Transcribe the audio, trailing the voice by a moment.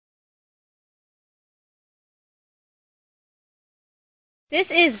This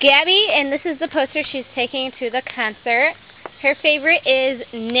is Gabby, and this is the poster she's taking to the concert. Her favorite is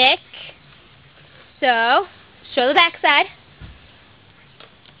Nick. So, show the backside.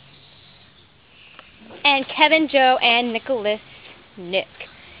 And Kevin, Joe, and Nicholas Nick.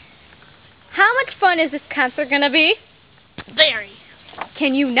 How much fun is this concert going to be? Very.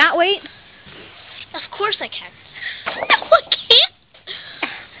 Can you not wait? Of course I can. No, I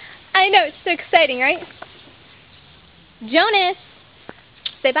can't. I know, it's so exciting, right? Jonas,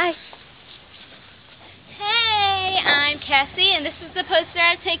 say bye. Hey, I'm Cassie, and this is the poster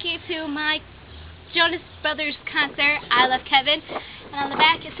I'm taking to my Jonas Brothers concert. I love Kevin. And on the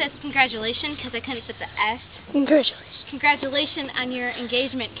back it says congratulations, because I couldn't fit the S. Congratulations. Congratulations on your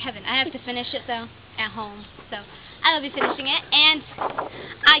engagement, Kevin. I have to finish it, though, at home. So I will be finishing it, and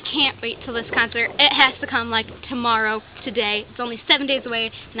I can't wait till this concert. It has to come, like, tomorrow, today. It's only 7 days away,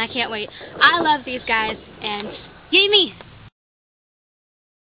 and I can't wait. I love these guys, and yay me!